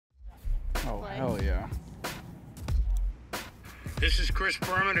Oh, hell yeah. This is Chris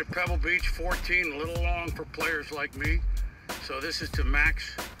Berman at Pebble Beach, 14, a little long for players like me. So this is to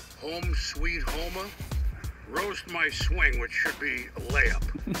Max, home sweet Homa. Roast my swing, which should be a layup.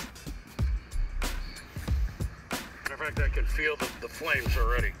 Matter of fact, I can feel the flames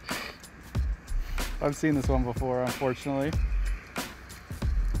already. I've seen this one before, unfortunately.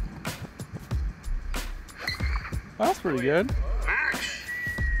 That's pretty good. Max,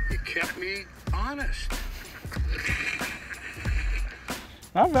 you kept me honest.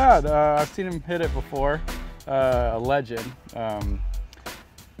 Not bad. I've seen him hit it before. A legend.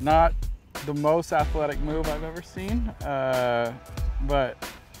 Not the most athletic move I've ever seen, but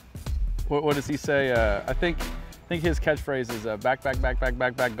what does he say? I think his catchphrase is back, back, back, back,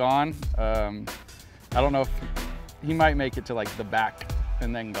 back, back, gone. I don't know if he might make it to like the back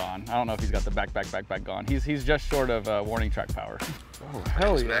and then gone. I don't know if he's got the back, back, back, back, gone. He's just short of warning track power. Oh,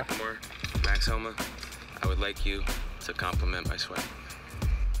 hell yeah. Macklemore, Max Homa, I would like you to compliment my swing.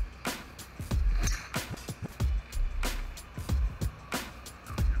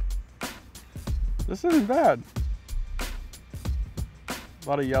 This isn't bad. A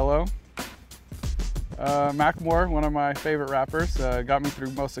lot of yellow. Macklemore, one of my favorite rappers, got me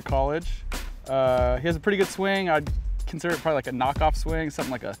through most of college. He has a pretty good swing. I'd consider it probably like a knockoff swing,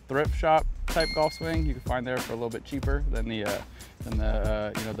 something like a thrift shop type golf swing you can find there for a little bit cheaper than the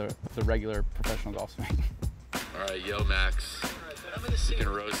regular professional golf swing. All right, yo Max, you can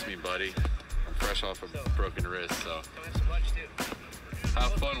roast me, buddy. I'm fresh off a broken wrist, so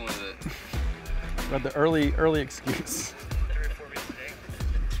have fun with it. But the early excuse.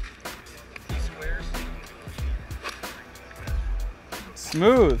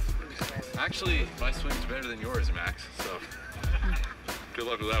 Smooth. Actually, my swing's better than yours, Max, so good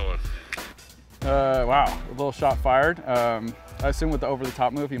luck with that one. Wow, a little shot fired. I assume with the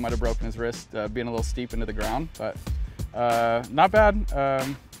over-the-top move, he might have broken his wrist, being a little steep into the ground, but not bad. I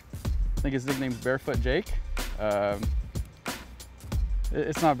think his nickname's Barefoot Jake.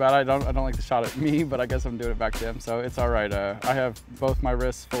 It's not bad. I don't like the shot at me, but I guess I'm doing it back to him, so it's all right. I have both my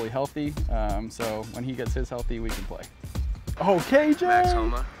wrists fully healthy, so when he gets his healthy, we can play. Oh, KJ! Max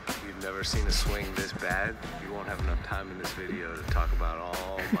Homa, you've never seen a swing this bad. You won't have enough time in this video to talk about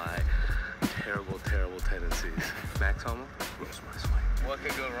all my terrible, terrible tendencies. Max Homa, roast my swing. What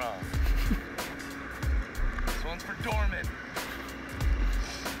could go wrong? This one's for Dorman.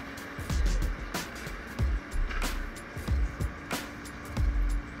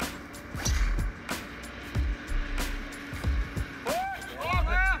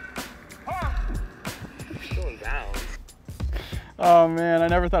 Oh man, I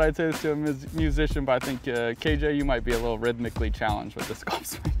never thought I'd say this to a musician, but I think KJ, you might be a little rhythmically challenged with this golf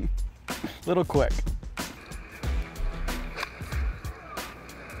swing. Little quick.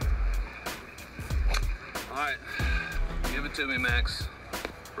 All right, give it to me, Max.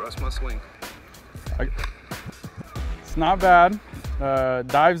 Roast my swing. It's not bad.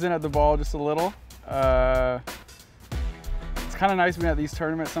 Dives in at the ball just a little. It's kind of nice being at these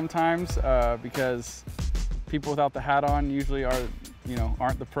tournaments sometimes because people without the hat on usually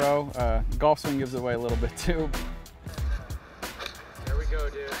aren't the pro. Golf swing gives it away a little bit too. Here we go,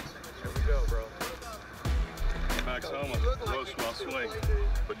 dude. Here we go, bro. Max Homa, roast my swing,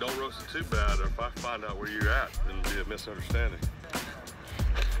 but don't roast it too bad, or if I find out where you're at, then it'll be a misunderstanding.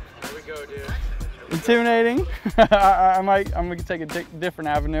 Here we go, dude. Intimidating. I'm gonna take a different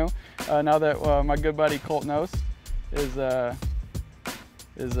avenue now that my good buddy Colt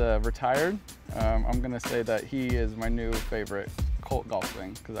is retired. I'm gonna say that he is my new favorite Colt golf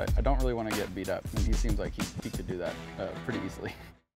swing because I don't really want to get beat up, and he seems like he could do that pretty easily.